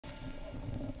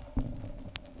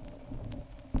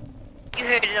You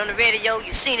heard it on the radio,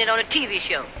 you seen it on a TV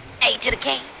show. A to the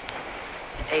K.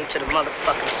 A to the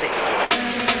motherfucking C.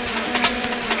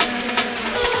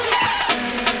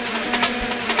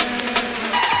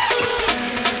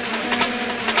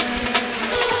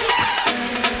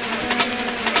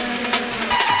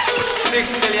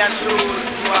 Six million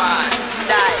shoes, one.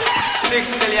 Die.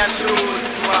 6 million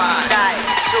shoes, one. Die.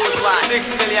 Choose one.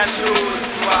 6 million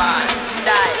shoes, one.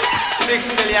 Die.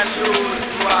 6 million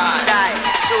shoes, one. Die.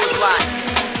 Choose one.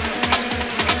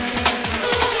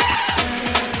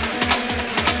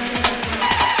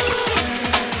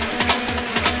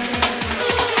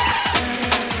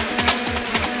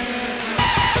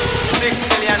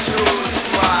 Shoes,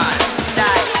 one.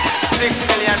 Die. 6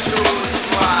 million shoes,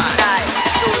 one. Die.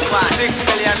 Choose one. 6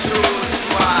 million shoes,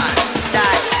 one.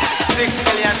 Die. 6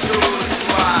 million shoes,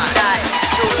 one. Die.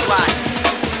 Choose one.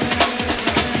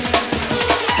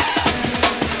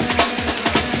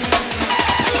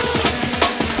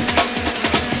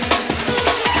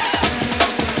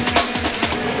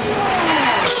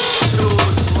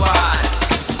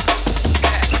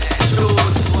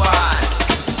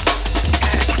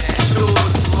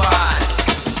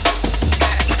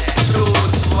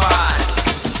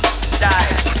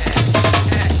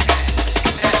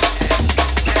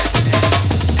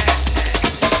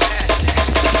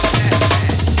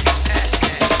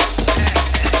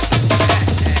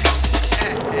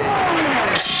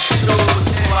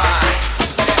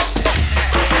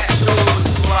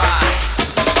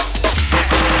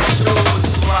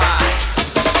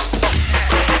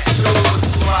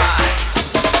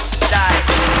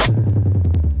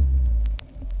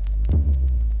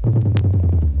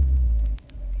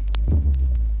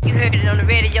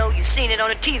 You seen it on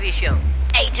a TV show.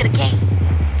 A to the K.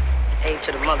 A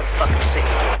to the motherfucking C.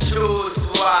 Choose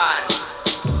one.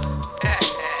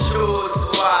 Choose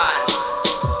one.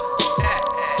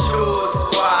 Choose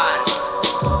one.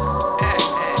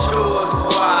 Choose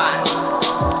one.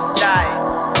 Die.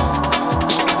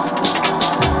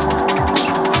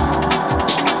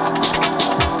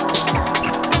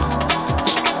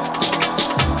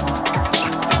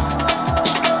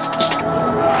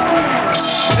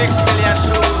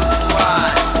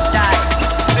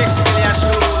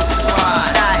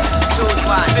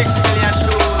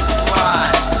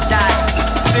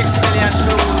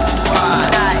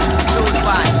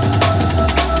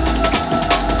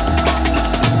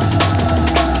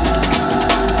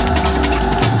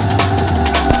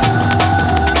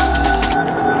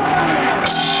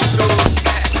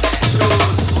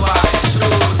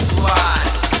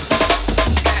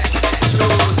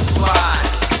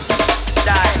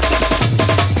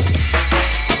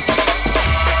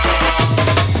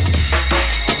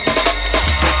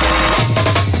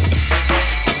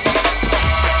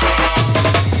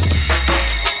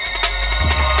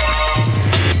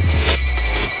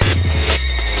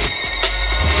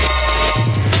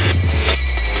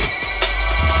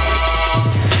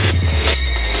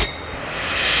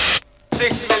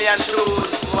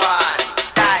 Shoes, one.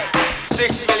 Die.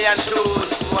 6 million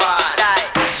shoes, one. Die.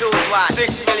 Choose one.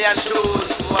 6 million shoes,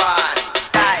 one.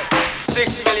 Die.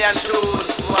 6 million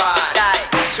shoes, one. Die.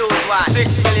 Choose one.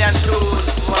 6 million shoes,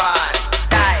 one.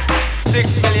 Die.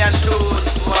 6 million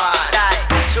shoes, one. Die.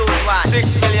 Choose one.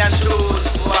 6 million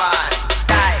shoes, one.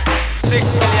 Die.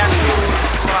 6 million shoes,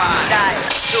 one. Die.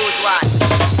 Choose one.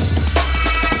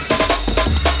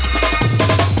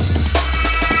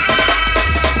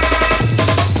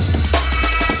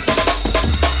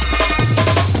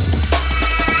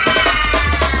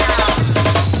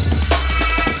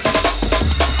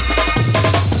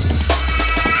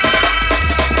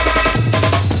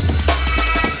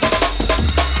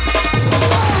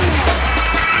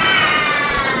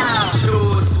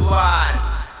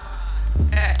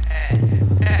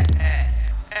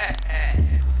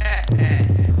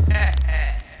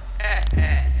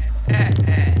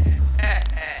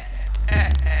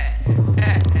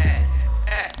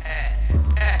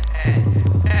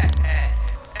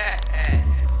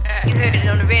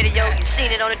 You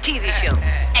seen it on a TV show.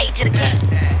 A to the K.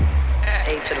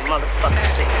 A to the motherfucking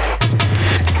C.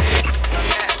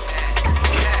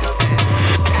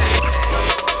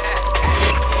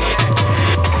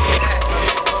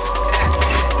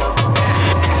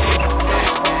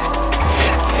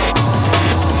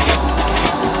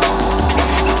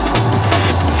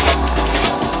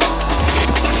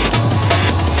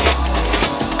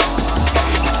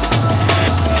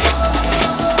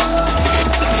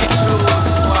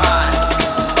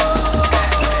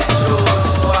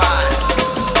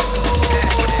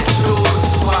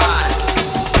 Choose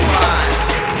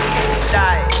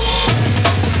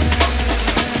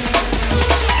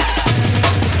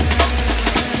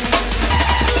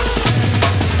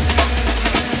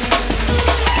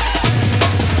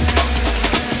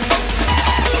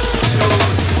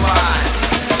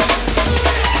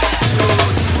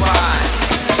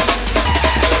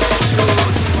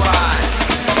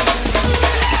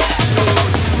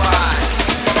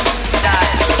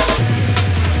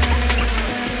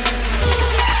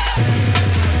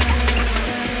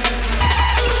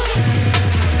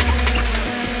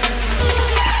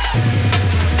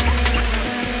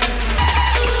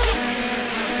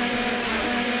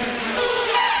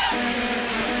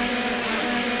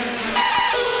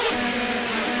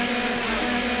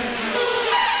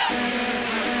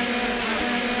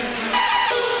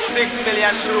 6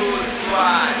 million shoes,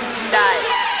 one. Die.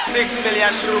 6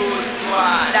 million shoes,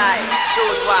 one. Die.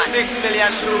 Choose one. 6 million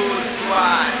shoes,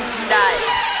 one. Die.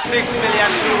 6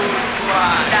 million shoes,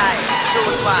 one. Die.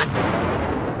 Choose one.